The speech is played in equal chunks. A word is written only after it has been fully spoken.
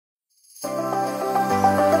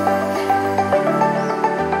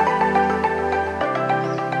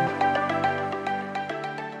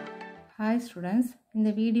students, இந்த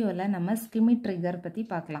வீடியோல நம்ம Schmitt trigger பத்தி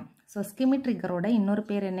பார்க்கலாம். So Schmitt trigger ஓட இன்னொரு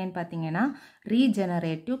பேர் என்னன்னு பாத்தீங்கன்னா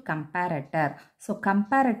regenerative comparator. So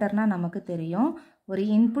comparatorனா நமக்கு தெரியும் ஒரு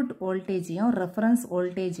input voltageயும் reference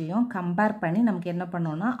voltageயும் compare பண்ணி நமக்கு என்ன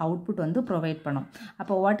பண்ணோம்னா output வந்து provide பண்ணும்.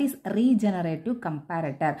 அப்போ what is regenerative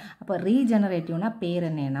comparator? அப்போ regenerativeனா பேர்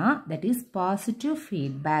என்னன்னா that is positive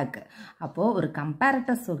feedback. அப்போ ஒரு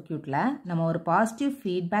comparator circuitல நம்ம ஒரு positive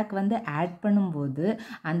feedback வந்து add பண்ணும்போது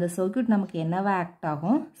அந்த circuit நமக்கு என்னவா act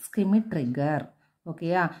ஆகும்? Schmitt trigger.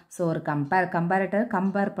 ஓகேயா ஸோ ஒரு கம்பேரேட்டர்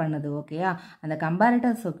கம்பேர் பண்ணுது ஓகேயா அந்த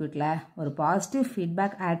கம்பேரேட்டர் சர்க்யூட்டில் ஒரு பாசிட்டிவ்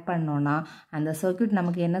ஃபீட்பேக் ஆட் பண்ணோன்னா அந்த சர்க்யூட்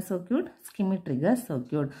நமக்கு என்ன circuit Schmitt trigger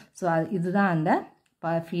circuit so இதுதான் அந்த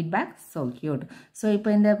ஃபீட்பேக் சர்க்யூட் ஸோ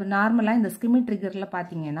இப்போ இந்த நார்மலாக இந்த Schmitt triggerல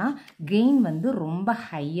பார்த்தீங்கன்னா கெயின் வந்து ரொம்ப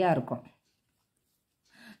ஹையாக இருக்கும்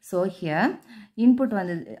ஸோ ஹியர் இன்புட்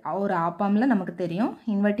வந்து ஒரு ஆப்பாமில் நமக்கு தெரியும்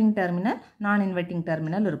இன்வெர்ட்டிங் டெர்மினல் நான் இன்வெர்ட்டிங்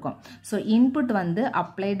டெர்மினல் இருக்கும் ஸோ இன்புட் வந்து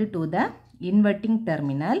applied to the inverting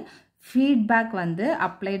terminal feedback வந்து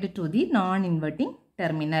applied to the non-inverting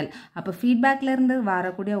terminal அப்போ feedbackல இருந்து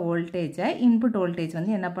வரக்கூடிய voltage input voltage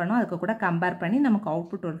வந்து என்ன பண்ணும் அதுக்கு கூட compare பண்ணி நமக்கு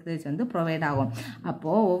output voltage வந்து provide ஆகும்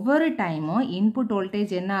அப்போ ஒவ்வொரு டைமும் input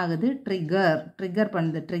voltage என்ன ஆகுது trigger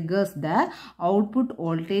பண்ணுது triggers the output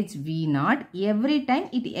voltage V0 every time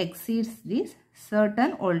it exceeds this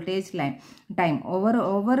certain voltage time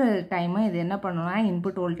ஒவ்வொரு டைமும் இது என்ன பண்ணும்னா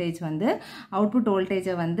input voltage வந்து output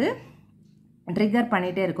voltage வந்து ட்ரிகர்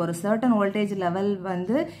பண்ணிட்டே இருக்கு ஒரு சர்டன் வோல்டேஜ் லெவல்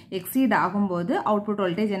வந்து எக்ஸீட் ஆகும்போது அவுட்புட்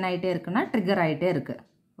வோல்டேஜ் என்ன ஆகிட்டே இருக்குன்னா ட்ரிகர் ஆகிட்டே இருக்கு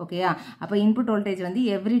ஓகேயா அப்போ இன்புட் வோல்டேஜ் வந்து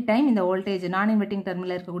எவ்ரி டைம் இந்த வோல்டேஜ் நான் இன்வெர்ட்டிங்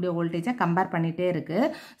டெர்மினல் இருக்கக்கூடிய வோல்டேஜை கம்பேர் பண்ணிட்டே இருக்கு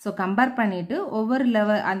ஸோ கம்பேர் பண்ணிட்டு ஒவ்வொரு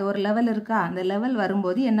லெவல் அந்த ஒரு லெவல் இருக்கா அந்த லெவல்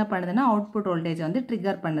வரும்போது என்ன பண்ணுதுன்னா அவுட்புட் வோல்டேஜ் வந்து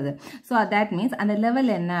ட்ரிகர் பண்ணுது ஸோ தட் மீன்ஸ் அந்த லெவல்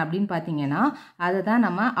என்ன அப்படின்னு பார்த்தீங்கன்னா அதுதான்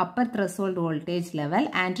நம்ம Appar threshold voltage level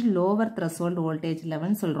and lower threshold voltage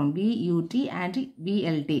லெவல்னு சொல்கிறோம் VUT and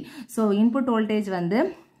VLT so input voltage வந்து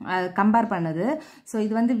கம்பேர் பண்ணுது ஸோ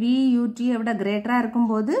இது வந்து VUT விட கிரேட்டராக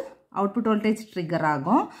இருக்கும்போது அவுட்புட் வோல்டேஜ் ட்ரிகர்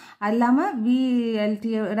ஆகும் அது இல்லாமல் VLT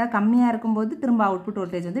கம்மியாக இருக்கும்போது திரும்ப அவுட்புட்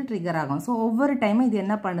வோல்டேஜ் வந்து ட்ரிகர் ஆகும் ஸோ ஒவ்வொரு டைமும் இது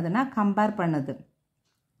என்ன பண்ணுதுன்னா கம்பேர் பண்ணுது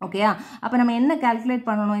ஓகேயா அப்போ நம்ம என்ன கால்குலேட்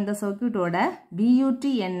பண்ணணும் இந்த சர்க்யூட்டோட VUT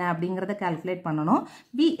என்ன அப்படிங்கிறத கால்குலேட் பண்ணணும்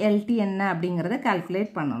VLT என்ன அப்படிங்கிறத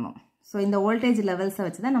கால்குலேட் பண்ணணும் ஸோ இந்த வோல்டேஜ் லெவல்ஸை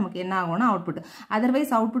வச்சு தான் நமக்கு என்ன ஆகும்னா அவுட்புட்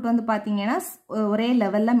அதர்வைஸ் அவுட்புட் வந்து பார்த்தீங்கன்னா ஒரே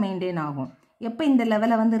லெவலில் மெயின்டைன் ஆகும் எப்போ இந்த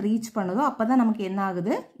லெவலை வந்து ரீச் பண்ணுதோ அப்போ தான் நமக்கு என்ன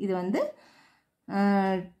ஆகுது இது வந்து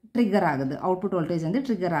ட்ரிகர் ஆகுது அவுட்புட் வோல்டேஜ் வந்து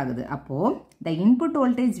ட்ரிகர் ஆகுது அப்போ the input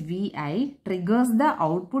voltage VI triggers the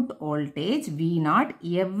output voltage V0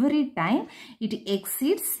 every time it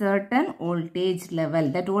exceeds certain voltage level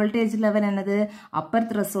that voltage level என்னது upper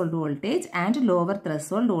threshold voltage and lower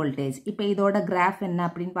threshold voltage இப்போ இதோட கிராஃப் என்ன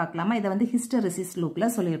அப்படின்னு பார்க்கலாமா இதை வந்து ஹிஸ்டெரிசிஸ் லூப்ல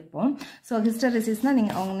சொல்லியிருப்போம் ஸோ ஹிஸ்டெரிசிஸ்னா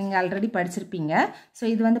நீங்கள் ஆல்ரெடி படிச்சிருப்பீங்க ஸோ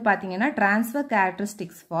இது வந்து பார்த்தீங்கன்னா transfer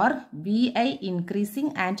characteristics for VI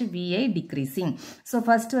increasing and VI decreasing so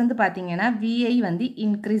first வந்து பார்த்தீங்கன்னா VI வந்து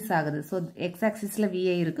இன்க்ரீஸ் ஆகுது ஸோ எக்ஸ் ஆக்சிஸில்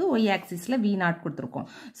VI இருக்குது ஒய் ஆக்சிஸில் V0 கொடுத்துருக்கோம்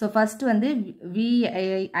ஸோ ஃபர்ஸ்ட் வந்து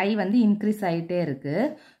VI வந்து இன்க்ரீஸ் ஆகிட்டே இருக்குது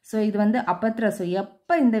ஸோ இது வந்து அப்பத்திர ஸோ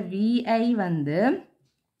எப்போ இந்த VI வந்து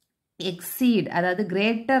exceed அதாவது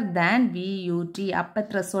greater than VUT upper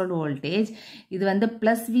threshold voltage இது வந்து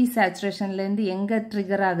plus V saturationலேருந்து எங்கே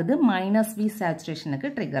ட்ரிகர் ஆகுது மைனஸ் V saturationக்கு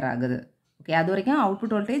ட்ரிகர் ஆகுது ஓகே அது வரைக்கும்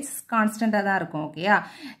அவுட்புட் வோல்டேஜ் கான்ஸ்டண்ட்டாக தான் இருக்கும் ஓகேயா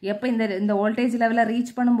எப்போ இந்த வோல்டேஜ் லெவலில் ரீச்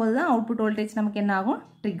பண்ணும்போது தான் அவுட்புட் வோல்டேஜ் நமக்கு என்ன ஆகும்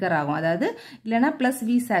ட்ரிகர் ஆகும் அதாவது இல்லைனா plus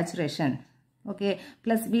V saturation okay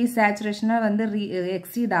plus V சேச்சுரேஷனாக வந்து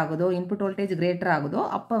எக்ஸீட் ஆகுதோ இன்புட் வோல்டேஜ் கிரேட்டர் ஆகுதோ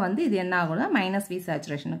அப்போ வந்து இது என்ன ஆகுதுன்னா மைனஸ் V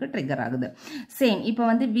சேச்சுரேஷனுக்கு ட்ரிகர் ஆகுது சேம் இப்போ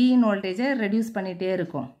வந்து Vஇன் வோல்டேஜை ரெடியூஸ் பண்ணிகிட்டே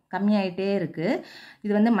இருக்கும் கம்மியாயிட்டே இருக்குது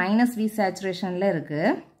இது வந்து மைனஸ் V சேச்சுரேஷனில்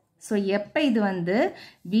இருக்குது ஸோ எப்போ இது வந்து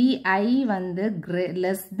VI வந்து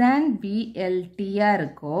லெஸ் தேன் VLTயாக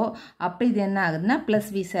இருக்கோ அப்போ இது என்ன ஆகுதுன்னா ப்ளஸ்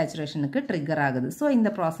V சேச்சுரேஷனுக்கு ட்ரிகர் ஆகுது ஸோ இந்த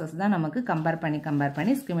ப்ராசஸ் தான் நமக்கு கம்பேர்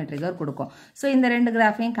பண்ணி Schmitt trigger கொடுக்கும் ஸோ இந்த ரெண்டு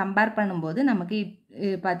கிராஃபையும் கம்பேர் பண்ணும்போது நமக்கு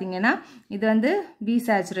பார்த்தீங்கன்னா இது வந்து V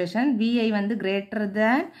சேச்சுரேஷன் VI வந்து கிரேட்டர்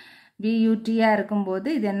தேன் VUTயாக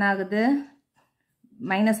இருக்கும்போது இது என்ன ஆகுது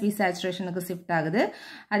மைனஸ் V சேச்சுரேஷனுக்கு ஷிஃப்ட் ஆகுது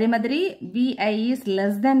அதே மாதிரி VI இஸ்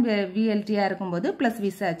லெஸ் தேன் VLTயாக இருக்கும்போது ப்ளஸ் V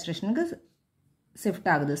சேச்சுரேஷனுக்கு ஷிஃப்ட்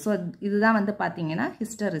ஆகுது ஸோ இதுதான் வந்து பார்த்தீங்கன்னா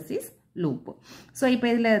ஹிஸ்டெரிசிஸ் லூப் ஸோ இப்போ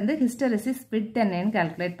இதில் இருந்து ஹிஸ்டெரிசிஸ் விட்த் என்னன்னு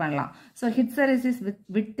கால்குலேட் பண்ணலாம் ஸோ ஹிஸ்டெரிசிஸ்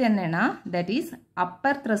விட்த் என்னன்னா that is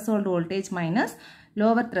Appar threshold voltage minus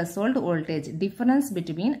lower threshold voltage difference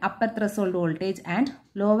between upper threshold voltage and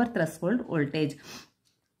lower threshold voltage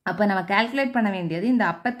அப்போ நம்ம கால்குலேட் பண்ண வேண்டியது இந்த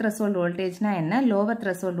அப்பர் த்ரெஷோல்ட் வோல்டேஜ்னா என்ன லோவர்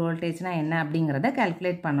த்ரெஷோல்ட் வோல்டேஜ்னா என்ன அப்படிங்கிறத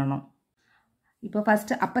கால்குலேட் பண்ணணும் இப்போ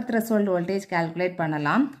first Appar threshold voltage calculate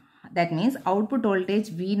பண்ணலாம் that means output voltage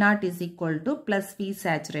V0 is equal to plus V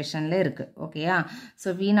saturation ல இருக்கு ஓகேயா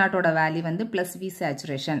so V0 ஓட வேல்யூ வந்து plus V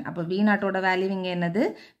saturation அப்ப V0 ஓட வேல்யூ இங்க என்னது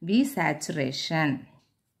V saturation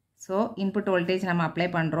so input voltage நம்ம apply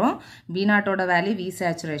பண்றோம் V0 ஓட வேல்யூ V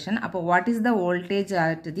saturation அப்போ what is the voltage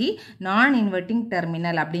at the non inverting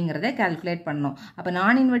terminal அப்படிங்கறதை calculate பண்ணனும் அப்ப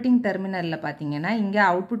non inverting terminalல பாத்தீங்கன்னா இங்க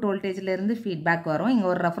output voltageல இருந்து feedback வரும் இங்க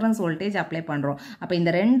ஒரு reference voltage apply பண்றோம் அப்ப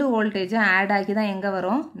இந்த ரெண்டு voltage add ஆகி தான் எங்க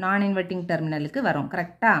வரும் non inverting terminalக்கு வரும்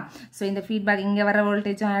கரெக்ட்டா சோ இந்த feedback இங்க வர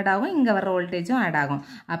voltage add ஆகும் இங்க வர voltage add ஆகும்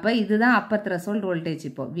அப்ப இதுதான் upper threshold voltage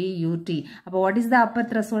இப்போ VUT அப்ப what is the upper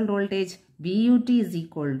threshold voltage VUT is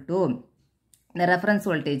equal to the reference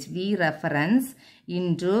voltage V reference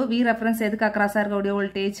into V reference எதுக்கு across இருக்கக்கூடிய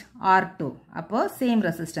voltage R2 அப்போ same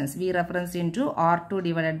resistance V reference into R2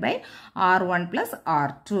 divided by R1 plus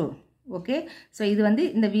R2 okay so இது வந்து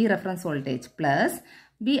இந்த V reference voltage plus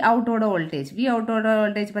V out ஓட voltage V out ஓட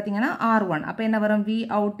voltage பாத்தீங்கன்னா R1 அப்ப என்ன வரும் V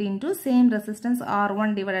out into same resistance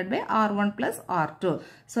R1 divided by R1 plus R2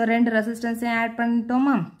 so ரெண்டு resistance add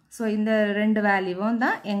பண்ணிட்டோமா so இந்த ரெண்டு வேல்யூவும்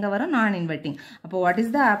தான் எங்க வரும் நான் இன்வெர்ட்டிங் அப்போ what is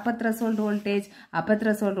the upper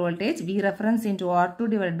threshold voltage V reference into R2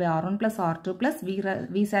 divided by R1 plus R2 plus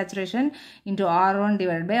V saturation into R1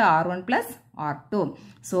 divided by R1 plus R2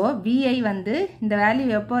 so VI வந்து இந்த வேல்யூ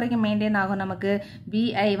எப்போ வரைக்கும் மெயின்டைன் ஆகும் நமக்கு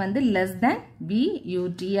VI வந்து less than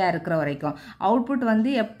VUT இருக்கிற வரைக்கும் output வந்து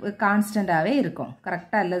கான்ஸ்டன்டாவே இருக்கும்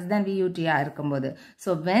கரெக்ட்டா less than VUT இருக்கும்போது so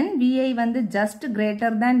when VI வந்து just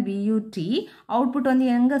greater than VUT output வந்து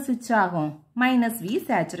எங்க switch ஆகும் minus V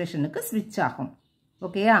saturation க்கு switch ஆகும்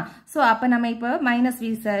ஓகேயா சோ அப்ப நம்ம இப்ப minus V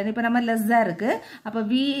இப்ப நம்ம less ஆ இருக்கு அப்ப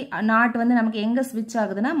V0 வந்து நமக்கு எங்க switch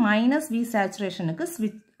ஆகுதுன்னா minus V saturation க்கு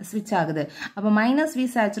switch ஆகுது அப்ப minus V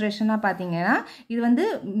saturation பாத்தீங்கன்னா இது வந்து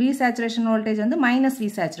V saturation voltage வந்து minus V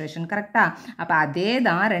saturation கரெக்ட்டா அப்ப அதே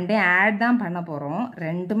தான் ரெண்டே add தான் பண்ண போறோம்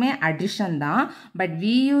ரெண்டுமே addition தான் பட்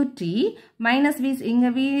VUT minus V இங்க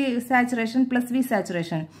V saturation plus V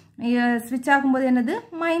saturation switch ஆகும்போது என்னது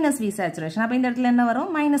minus V saturation அப்ப இந்த இடத்துல என்ன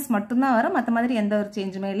வரும் minus மட்டும் தான் வரும் மத்த மாதிரி எந்த ஒரு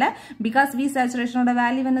சேஞ்சுமே இல்ல because V saturation ஓட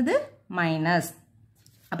வேல்யூ என்னது minus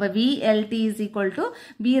அப்ப VLT is equal to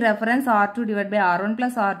V reference R2 divided by R1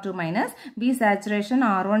 plus R2 minus V saturation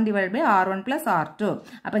R1 divided by R1 plus R2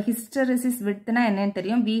 அப்ப hysteresis width னா என்னன்னு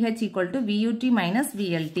தெரியும் VH equal to VUT minus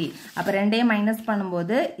VLT அப்ப ரெண்டையும் minus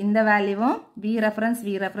பண்ணும்போது இந்த வேல்யூவும் V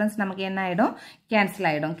reference நமக்கு என்ன ஆயிடும் cancel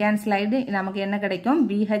ஆயிடு நமக்கு என்ன கிடைக்கும்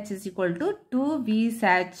VH is equal to 2 V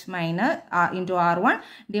sat minus into R1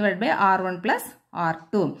 divided by R1 plus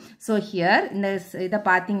R2 so here இந்த இத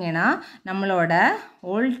பாத்தீங்கன்னா நம்மளோட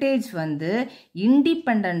voltage வந்து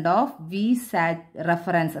independent of V sat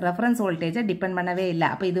reference voltage depend பண்ணவே இல்ல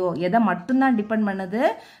அப்ப இது எதை மட்டும் தான் டிபெண்ட் பண்ணுது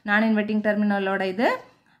நான் இன்வெர்ட்டிங் டெர்மினலோட இது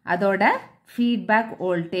அதோட feedback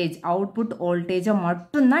voltage output voltage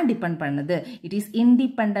மட்டும் தான் டிபெண்ட் பண்ணுது it is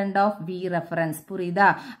independent of V reference புரியுதா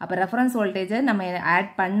அப்ப reference voltage நம்ம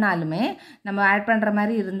ஆட் பண்ணாலுமே நம்ம ஆட் பண்ற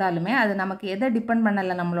மாதிரி இருந்தாலுமே அது நமக்கு எதை டிபெண்ட்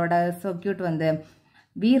பண்ணல நம்மளோட சர்க்யூட் வந்து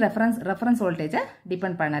V reference voltage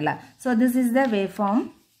டிபெண்ட் பண்ணல so this is the waveform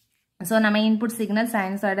so நம்ம input signal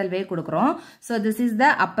sinusoidal wave கொடுக்கிறோம் so this is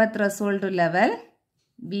the upper threshold level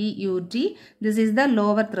VUT this is the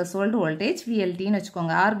lower threshold voltage VLT ன்னு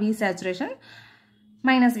வெச்சுக்கோங்க or V saturation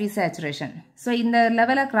minus V saturation so இந்த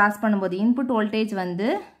லெவலை cross பண்ணும்போது input voltage வந்து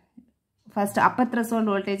first upper threshold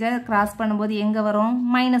voltage cross பண்ணும்போது எங்க வரும்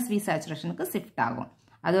minus V saturation க்கு ஷிஃப்ட் ஆகும்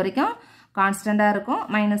அது வரைக்கும் கான்ஸ்டன்டா இருக்கும்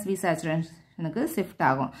minus V saturation க்கு ஷிஃப்ட்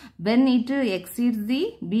ஆகும் when it exceeds the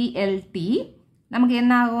VLT நமக்கு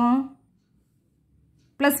என்ன ஆகும்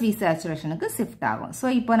plus V saturation க்கு ஷிஃப்ட் ஆகும் சோ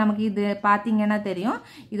இப்போ நமக்கு இது பாத்தீங்கன்னா தெரியும்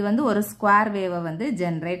இது வந்து ஒரு ஸ்கொயர் வேவ் வந்து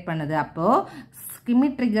ஜெனரேட் பண்ணுது அப்போ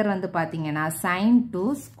ஸ்கிமிட் ட்ரிகர் வந்து பாத்தீங்கன்னா sin to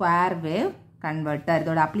square wave converter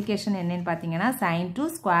இதோட அப்ளிகேஷன் என்னன்னு பாத்தீங்கன்னா sin to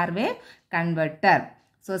square wave converter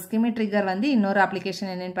so schemic trigger வந்து இன்னொரு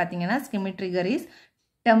அப்ளிகேஷன் என்னன்னு பாத்தீங்கன்னா schemic trigger is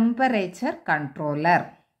temperature controller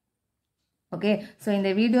okay so இந்த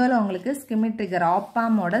வீடியோல உங்களுக்கு schemic trigger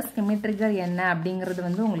op-amp ஓட schemic trigger என்ன அப்படிங்கிறது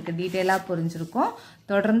வந்து உங்களுக்கு டீடைலா புரிஞ்சிருக்கும்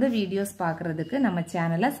தொடர்ந்து வீடியோஸ் பார்க்கிறதுக்கு நம்ம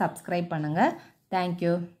சேனலை Subscribe பண்ணுங்க Thank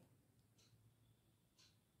you